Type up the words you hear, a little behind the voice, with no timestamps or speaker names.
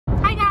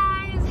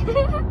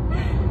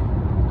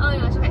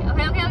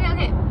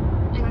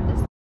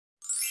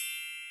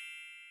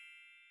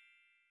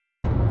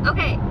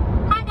Okay,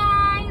 hi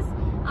guys.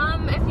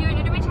 If you're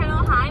new to my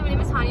channel, hi, my name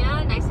is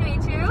Tanya. Nice to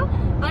meet you.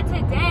 But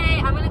today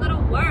I'm gonna go to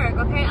work.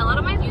 Okay, a lot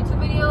of my YouTube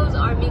videos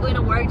are me going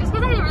to work just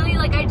because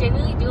I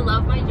genuinely do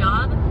love my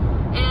job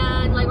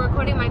and like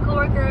recording my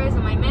coworkers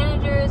and my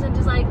managers and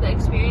just like the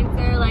experience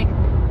there. Like,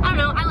 I don't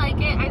know, I like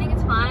it. I think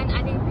it's fun.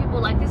 I think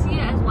people like to see it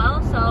as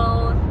well.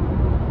 So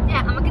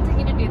yeah, I'm gonna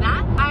continue to do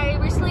that. I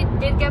recently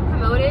did get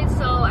promoted,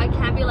 so I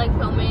can't be like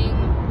filming,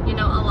 you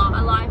know, a lot.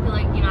 I feel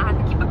like, you know, I have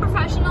to keep it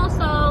professional,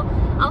 so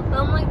I'll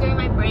film like during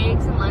my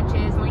breaks and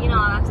lunches and, you know,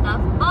 all that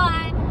stuff.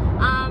 But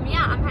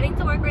yeah, I'm heading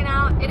to work right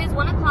now. It is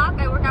 1 o'clock.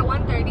 I work at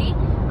 1:30.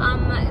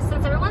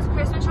 Since everyone's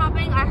Christmas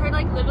shopping, I heard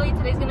like literally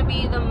today's gonna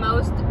be the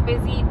most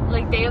busy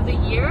like day of the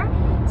year.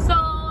 So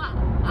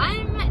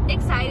I'm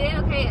excited.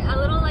 Okay, a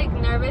little like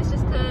nervous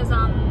just because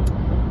I'm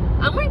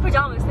wearing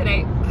pajamas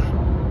today.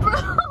 Bro,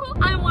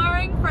 I'm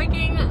wearing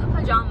freaking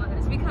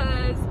pajamas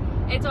because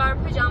it's our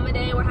pajama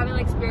day. We're having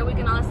like spirit week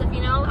and all that stuff,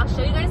 you know. I'll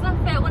show you guys the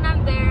fit when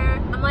I'm there.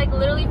 I'm like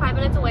literally 5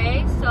 minutes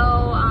away, so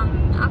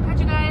I'll catch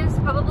you guys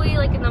probably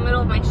like in the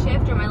middle of my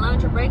shift or my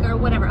lunch or break or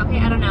whatever. Okay,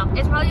 I don't know.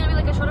 It's probably gonna be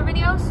like a shorter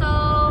video,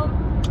 so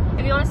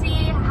if you want to see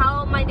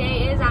how my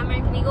day is at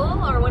American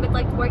Eagle or what it's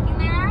like working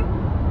there,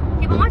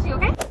 keep on watching,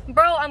 okay?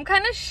 Bro, I'm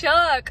kind of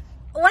shook.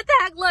 What the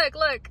heck?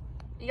 Look.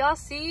 Y'all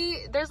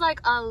see, there's like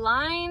a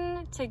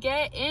line to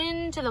get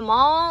into the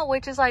mall,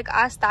 which is like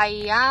hasta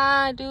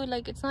allá, dude.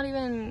 Like, it's not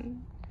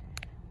even,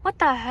 what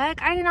the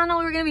heck? I did not know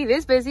we were gonna be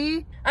this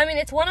busy. I mean,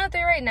 it's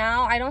 1:03 right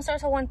now. I don't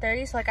start till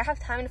 1:30, so like I have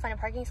time to find a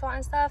parking spot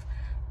and stuff.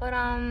 But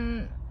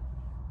damn,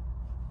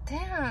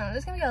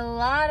 there's gonna be a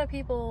lot of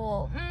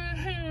people.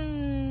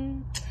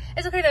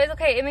 It's okay though, it's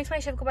okay. It makes my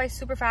shift go by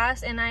super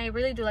fast, and I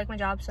really do like my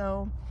job,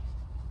 so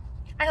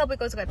I hope it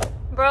goes good.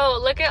 Bro,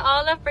 look at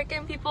all the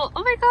freaking people.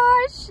 Oh my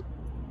gosh.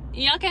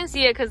 Y'all can't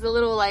see it because the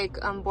little like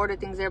border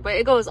things there, but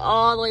it goes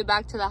all the way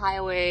back to the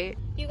highway.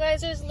 You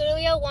guys, there's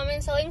literally a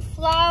woman selling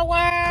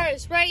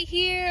flowers right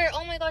here.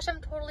 Oh my gosh,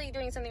 I'm totally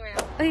doing something right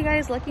now. Okay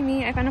guys, lucky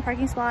me, I found a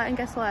parking spot, and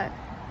guess what?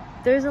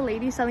 There's a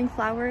lady selling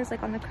flowers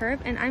like on the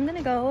curb, and I'm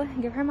gonna go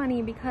give her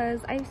money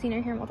because I've seen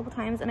her here multiple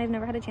times and I've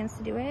never had a chance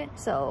to do it.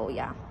 So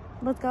yeah,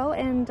 let's go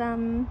and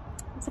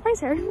surprise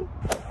her.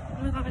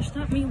 Oh my gosh,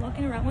 not me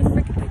walking around with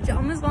freaking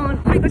pajamas on.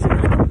 Oh my gosh, I'm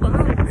like a bum.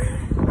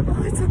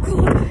 Oh, it's so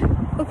cold.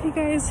 Okay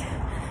guys,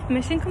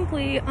 mission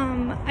complete.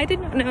 I did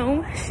not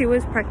know she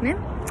was pregnant.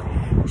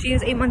 She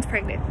is 8 months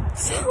pregnant.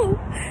 So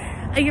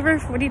I give her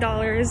 $40,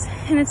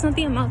 and it's not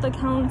the amount that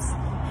counts.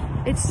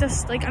 It's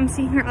just like I'm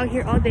seeing her out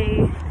here all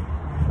day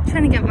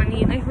trying to get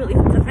money, and I really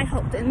hope that I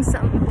helped in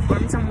some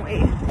form, some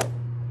way.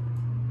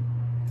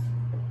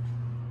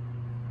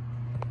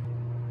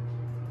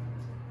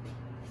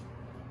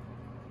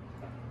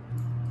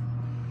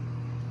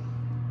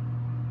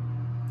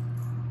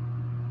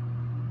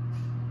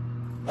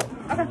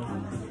 Okay.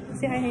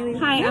 Say hi, Haley.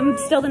 Hi, I'm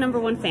still the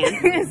 #1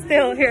 fan.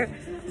 Still here.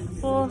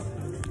 Well,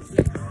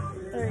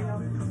 there you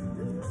go.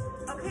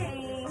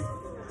 Okay.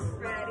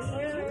 Ready?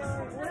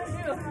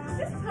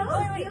 Just pose.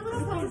 Oh, wait, a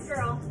little pose,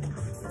 girl.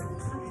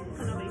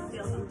 So nobody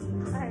steals them.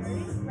 Alright,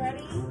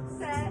 ready,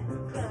 set,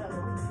 go.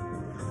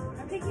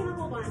 I'm taking a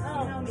hold on.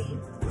 Oh. You know me.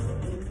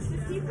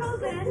 Just keep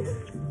posing.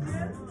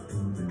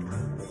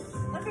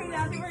 Okay,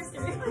 now the worst.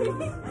 I'm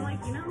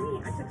like, you know me?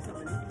 I took so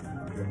much.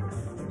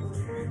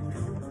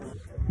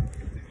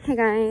 Hey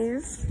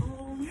guys.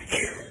 Oh my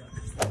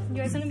god. You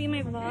guys wanna be in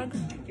my vlog?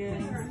 Yes.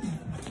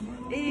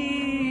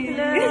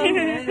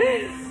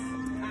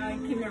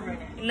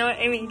 No,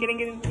 I mean, get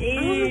in.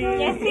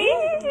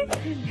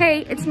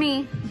 Hey, it's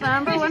me, the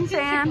 #1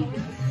 fan.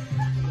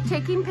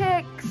 Taking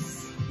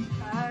pics.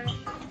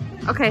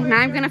 Okay, now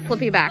I'm gonna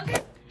flip you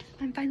back.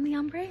 I'm finally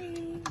on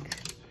break.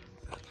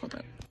 Hold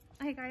up.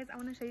 Hey guys, I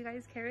wanna show you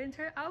guys Karen's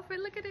her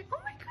outfit. Look at it.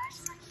 Oh my gosh,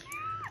 so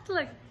cute.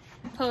 Look.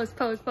 Pose.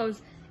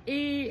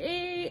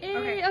 Okay.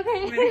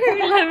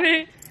 Love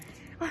it.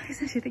 Oh,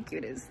 isn't she the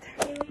cutest?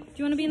 Do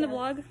you want to be in the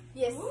vlog?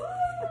 Yes.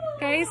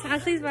 Guys,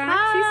 Ashley's back.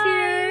 Hi. She's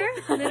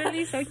here.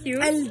 Literally so cute.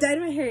 I dyed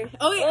my hair.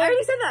 Oh, wait, I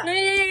already said that. No,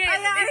 yeah.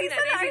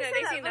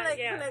 They seen that.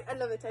 Yeah. I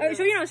love it. Oh,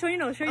 show your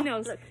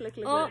nose. Look.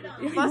 Oh,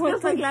 Boss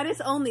feels like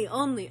Gladys only.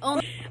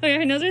 Oh, yeah,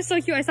 her nose are so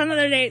cute. I saw them the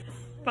other day.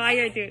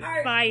 Fire, dude.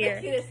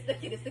 Fire. The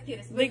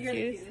cutest. The You're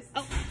cutest.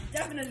 Oh,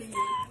 definitely you.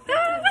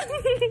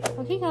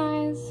 Okay,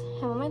 guys.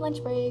 I'm on my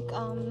lunch break.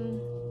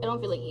 I don't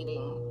feel like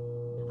eating.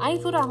 I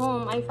ate food at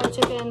home. I fried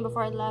chicken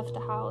before I left the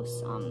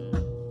house.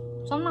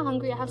 So I'm not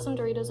hungry. I have some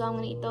Doritos, so I'm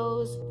gonna eat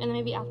those, and then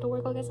maybe after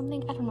work I'll get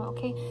something. I don't know.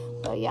 Okay,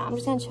 but yeah, I'm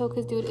just gonna chill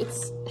because, dude,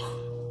 there's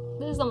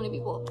so many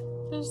people.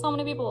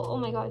 Oh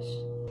my gosh.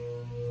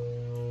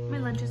 My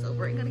lunch is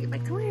over. I gotta get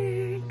back to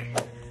work.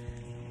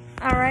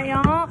 All right,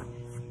 y'all.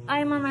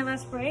 I'm on my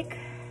last break.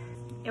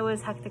 It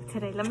was hectic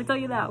today. Let me tell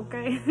you that.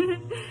 Okay.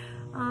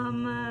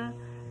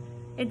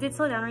 It did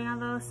slow down right now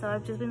though, so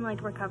I've just been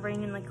like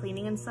recovering and like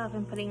cleaning and stuff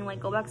and putting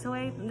like go backs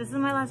away. This is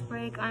my last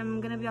break.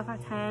 I'm gonna be off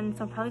at 10,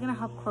 so I'm probably gonna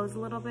help close a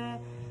little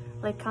bit,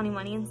 like counting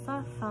money and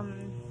stuff.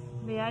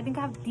 But yeah, I think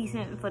I have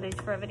decent footage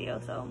for a video,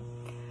 so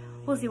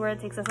we'll see where it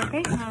takes us,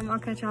 okay? I'll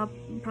catch up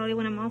probably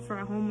when I'm off or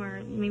at home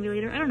or maybe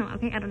later. I don't know,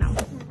 okay? I don't know.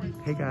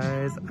 Hey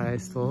guys, I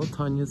stole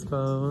Tanya's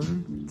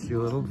phone to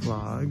do a little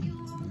vlog.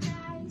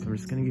 So I'm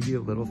just gonna give you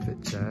a little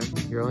fit check.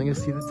 You're only gonna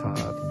see the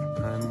top.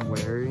 I'm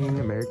wearing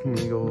American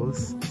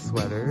Eagle's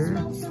sweater.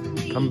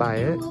 Come buy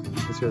it,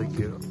 it's really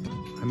cute.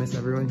 I miss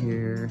everyone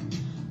here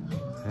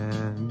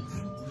and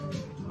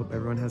hope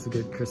everyone has a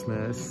good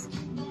Christmas.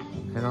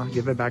 And I'll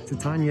give it back to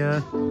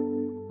Tanya.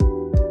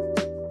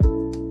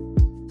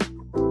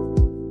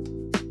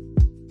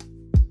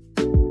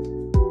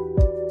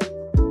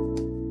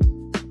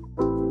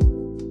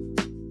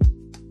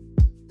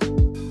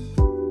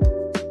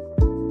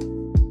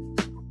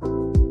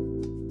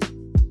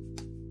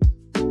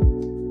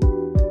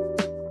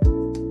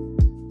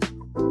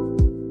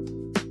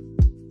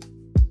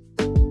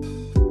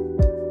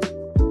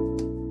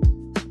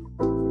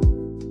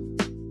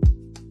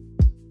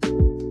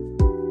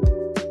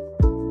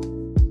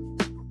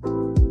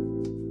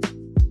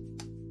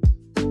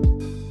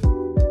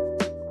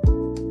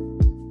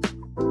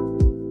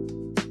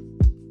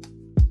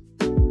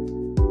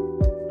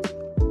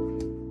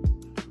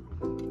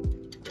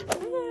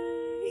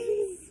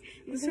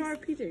 Let's show our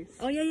PJs.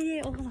 Oh,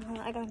 yeah. Oh, hold on.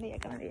 I got an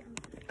idea.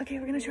 Okay,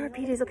 we're gonna show our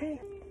PJs,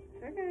 okay?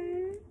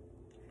 Okay.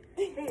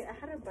 Hey, I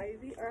had to buy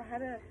these, or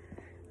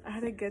I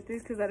had to get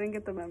these because I didn't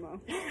get the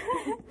memo.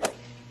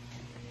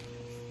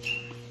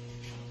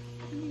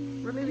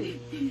 We're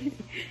leaving.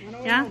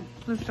 Yeah?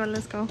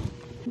 Let's go.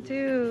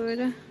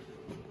 Dude.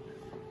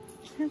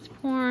 It's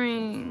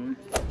pouring.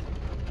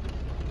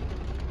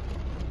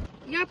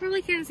 Y'all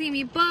probably can't see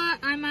me, but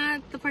I'm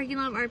at the parking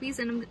lot of Arby's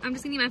and I'm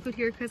just gonna eat my food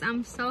here because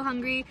I'm so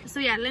hungry. So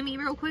yeah, let me eat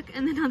real quick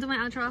and then I'll do my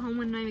outro at home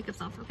when my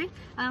makeup's off, okay?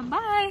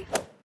 Bye!